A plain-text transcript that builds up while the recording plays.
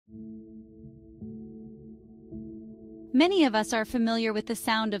Many of us are familiar with the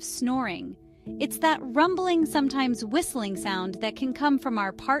sound of snoring. It's that rumbling, sometimes whistling sound that can come from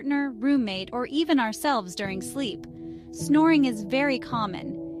our partner, roommate, or even ourselves during sleep. Snoring is very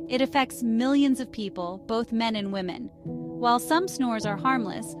common. It affects millions of people, both men and women. While some snores are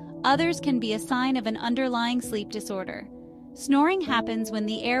harmless, others can be a sign of an underlying sleep disorder. Snoring happens when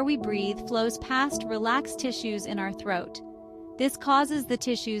the air we breathe flows past relaxed tissues in our throat. This causes the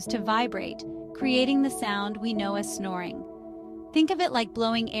tissues to vibrate, creating the sound we know as snoring. Think of it like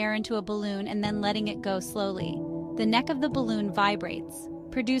blowing air into a balloon and then letting it go slowly. The neck of the balloon vibrates,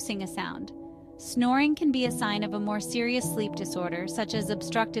 producing a sound. Snoring can be a sign of a more serious sleep disorder, such as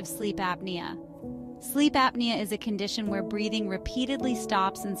obstructive sleep apnea. Sleep apnea is a condition where breathing repeatedly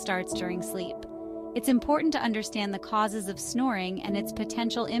stops and starts during sleep. It's important to understand the causes of snoring and its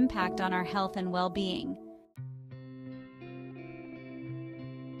potential impact on our health and well-being.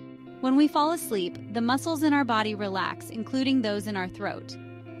 When we fall asleep, the muscles in our body relax, including those in our throat.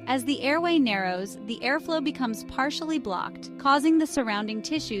 As the airway narrows, the airflow becomes partially blocked, causing the surrounding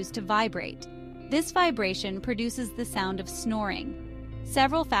tissues to vibrate. This vibration produces the sound of snoring.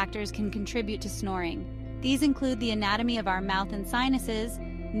 Several factors can contribute to snoring. These include the anatomy of our mouth and sinuses,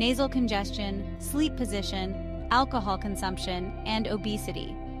 nasal congestion, sleep position, alcohol consumption, and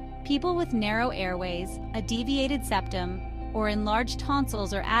obesity. People with narrow airways, a deviated septum, or enlarged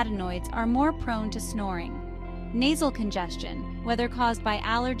tonsils or adenoids are more prone to snoring. Nasal congestion, whether caused by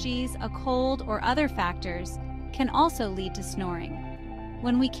allergies, a cold, or other factors, can also lead to snoring.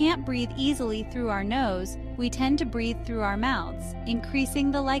 When we can't breathe easily through our nose, we tend to breathe through our mouths,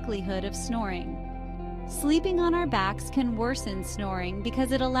 increasing the likelihood of snoring. Sleeping on our backs can worsen snoring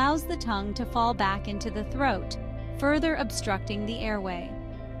because it allows the tongue to fall back into the throat, further obstructing the airway.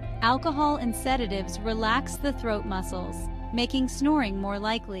 Alcohol and sedatives relax the throat muscles, making snoring more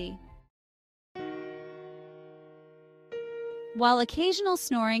likely. While occasional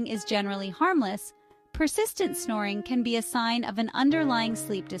snoring is generally harmless, persistent snoring can be a sign of an underlying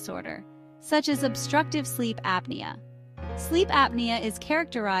sleep disorder, such as obstructive sleep apnea. Sleep apnea is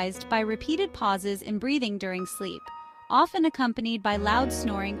characterized by repeated pauses in breathing during sleep, often accompanied by loud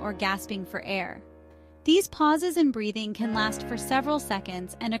snoring or gasping for air. These pauses in breathing can last for several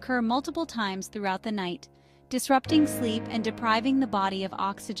seconds and occur multiple times throughout the night, disrupting sleep and depriving the body of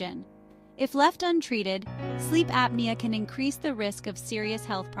oxygen. If left untreated, sleep apnea can increase the risk of serious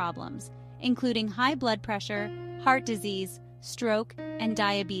health problems, including high blood pressure, heart disease, stroke, and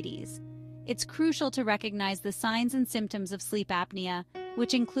diabetes. It's crucial to recognize the signs and symptoms of sleep apnea,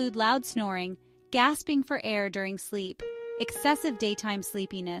 which include loud snoring, gasping for air during sleep, excessive daytime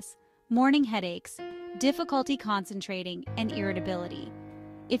sleepiness, morning headaches, difficulty concentrating, and irritability.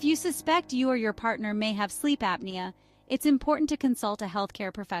 If you suspect you or your partner may have sleep apnea, it's important to consult a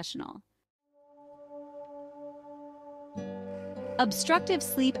healthcare professional. Obstructive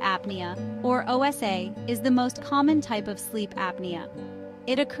sleep apnea, or OSA, is the most common type of sleep apnea.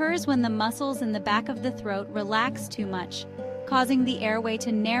 It occurs when the muscles in the back of the throat relax too much, causing the airway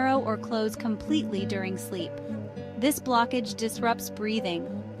to narrow or close completely during sleep. This blockage disrupts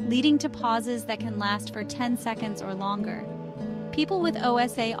breathing, leading to pauses that can last for 10 seconds or longer. People with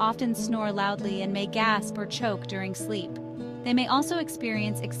OSA often snore loudly and may gasp or choke during sleep. They may also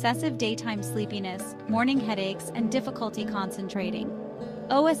experience excessive daytime sleepiness, morning headaches, and difficulty concentrating.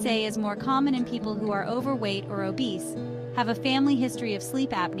 OSA is more common in people who are overweight or obese, have a family history of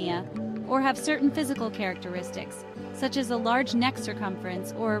sleep apnea, or have certain physical characteristics, such as a large neck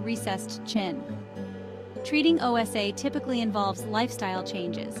circumference or a recessed chin. Treating OSA typically involves lifestyle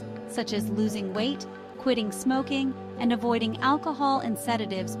changes, such as losing weight, quitting smoking, and avoiding alcohol and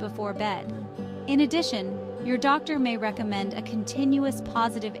sedatives before bed. In addition, your doctor may recommend a continuous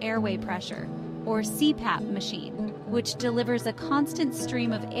positive airway pressure, or CPAP machine, which delivers a constant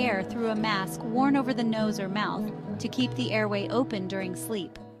stream of air through a mask worn over the nose or mouth to keep the airway open during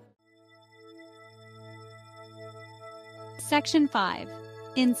sleep. Section 5.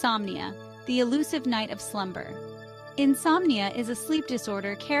 Insomnia, the elusive night of slumber. Insomnia is a sleep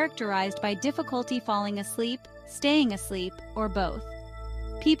disorder characterized by difficulty falling asleep, staying asleep, or both.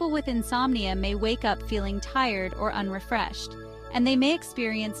 People with insomnia may wake up feeling tired or unrefreshed, and they may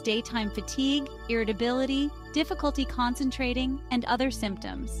experience daytime fatigue, irritability, difficulty concentrating, and other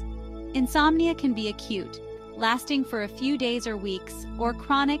symptoms. Insomnia can be acute, lasting for a few days or weeks, or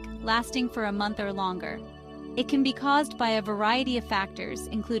chronic, lasting for a month or longer. It can be caused by a variety of factors,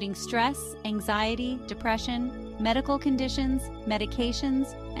 including stress, anxiety, depression, medical conditions,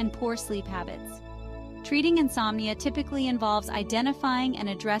 medications, and poor sleep habits. Treating insomnia typically involves identifying and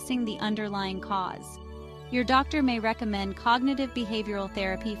addressing the underlying cause. Your doctor may recommend cognitive behavioral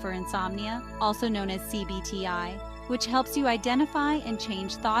therapy for insomnia, also known as CBTI, which helps you identify and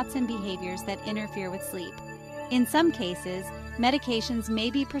change thoughts and behaviors that interfere with sleep. In some cases, medications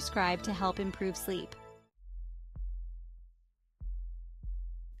may be prescribed to help improve sleep.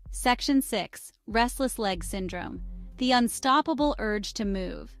 Section 6. Restless Leg Syndrome. The unstoppable urge to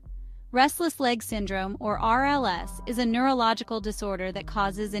move. Restless Leg Syndrome, or RLS, is a neurological disorder that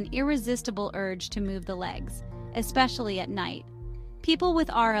causes an irresistible urge to move the legs, especially at night. People with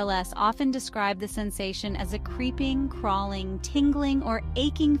RLS often describe the sensation as a creeping, crawling, tingling, or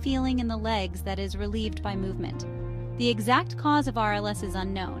aching feeling in the legs that is relieved by movement. The exact cause of RLS is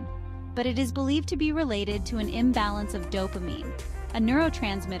unknown, but it is believed to be related to an imbalance of dopamine, a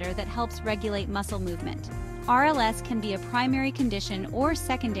neurotransmitter that helps regulate muscle movement. RLS can be a primary condition or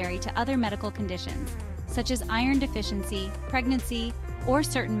secondary to other medical conditions, such as iron deficiency, pregnancy, or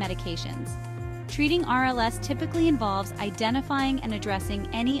certain medications. Treating RLS typically involves identifying and addressing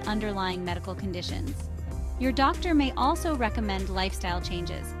any underlying medical conditions. Your doctor may also recommend lifestyle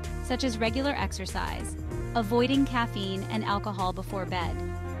changes, such as regular exercise, avoiding caffeine and alcohol before bed,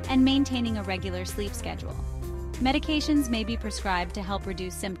 and maintaining a regular sleep schedule. Medications may be prescribed to help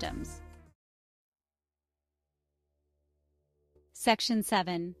reduce symptoms. Section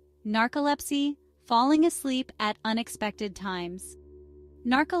 7. Narcolepsy, falling asleep at unexpected times.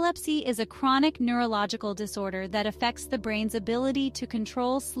 Narcolepsy is a chronic neurological disorder that affects the brain's ability to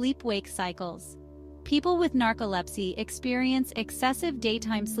control sleep-wake cycles. People with narcolepsy experience excessive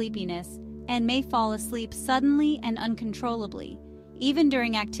daytime sleepiness and may fall asleep suddenly and uncontrollably, even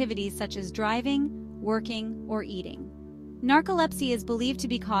during activities such as driving, working, or eating. Narcolepsy is believed to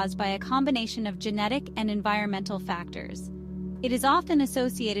be caused by a combination of genetic and environmental factors. It is often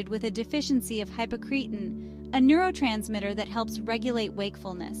associated with a deficiency of hypocretin, a neurotransmitter that helps regulate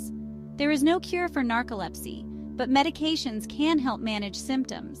wakefulness. There is no cure for narcolepsy, but medications can help manage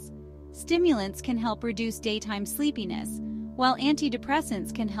symptoms. Stimulants can help reduce daytime sleepiness, while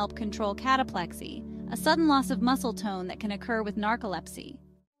antidepressants can help control cataplexy, a sudden loss of muscle tone that can occur with narcolepsy.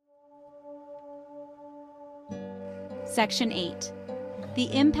 Section 8.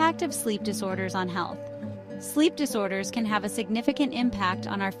 The impact of sleep disorders on health. Sleep disorders can have a significant impact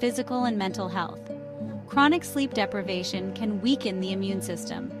on our physical and mental health. Chronic sleep deprivation can weaken the immune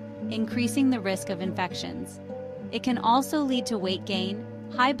system, increasing the risk of infections. It can also lead to weight gain,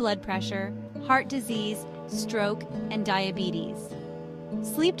 high blood pressure, heart disease, stroke, and diabetes.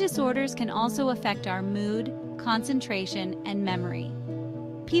 Sleep disorders can also affect our mood, concentration, and memory.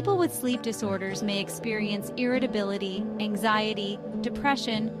 People with sleep disorders may experience irritability, anxiety,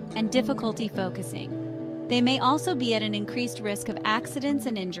 depression, and difficulty focusing. They may also be at an increased risk of accidents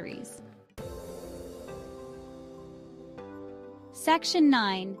and injuries. Section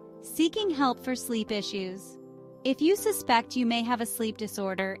 9. Seeking help for sleep issues. If you suspect you may have a sleep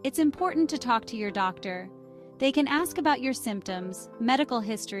disorder, it's important to talk to your doctor. They can ask about your symptoms, medical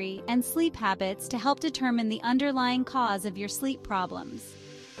history, and sleep habits to help determine the underlying cause of your sleep problems.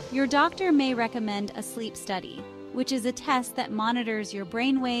 Your doctor may recommend a sleep study, which is a test that monitors your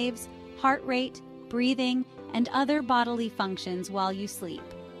brain waves, heart rate, breathing, and other bodily functions while you sleep.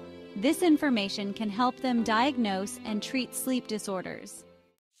 This information can help them diagnose and treat sleep disorders.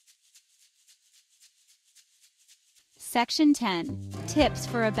 Section 10. Tips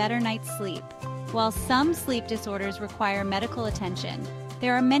for a better night's sleep. While some sleep disorders require medical attention,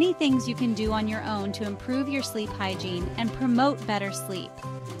 there are many things you can do on your own to improve your sleep hygiene and promote better sleep.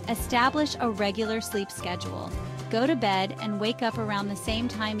 Establish a regular sleep schedule. Go to bed and wake up around the same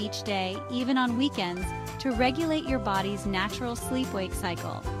time each day, even on weekends, to regulate your body's natural sleep-wake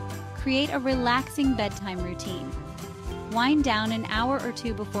cycle. Create a relaxing bedtime routine. Wind down an hour or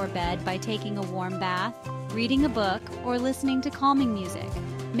two before bed by taking a warm bath, reading a book, or listening to calming music.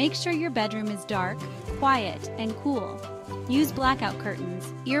 Make sure your bedroom is dark, quiet, and cool. Use blackout curtains,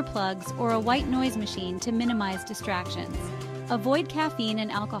 earplugs, or a white noise machine to minimize distractions. Avoid caffeine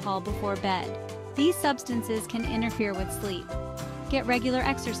and alcohol before bed. These substances can interfere with sleep. Get regular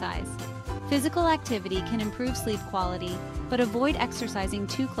exercise. Physical activity can improve sleep quality, but avoid exercising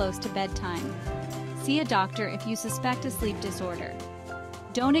too close to bedtime. See a doctor if you suspect a sleep disorder.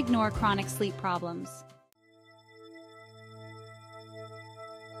 Don't ignore chronic sleep problems.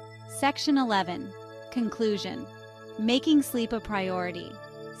 Section 11. Conclusion. Making sleep a priority.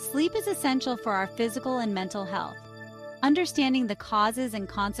 Sleep is essential for our physical and mental health. Understanding the causes and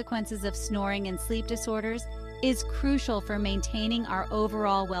consequences of snoring and sleep disorders is crucial for maintaining our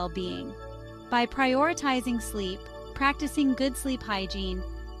overall well-being. By prioritizing sleep, practicing good sleep hygiene,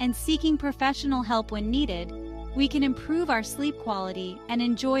 and seeking professional help when needed, we can improve our sleep quality and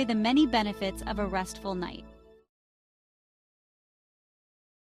enjoy the many benefits of a restful night.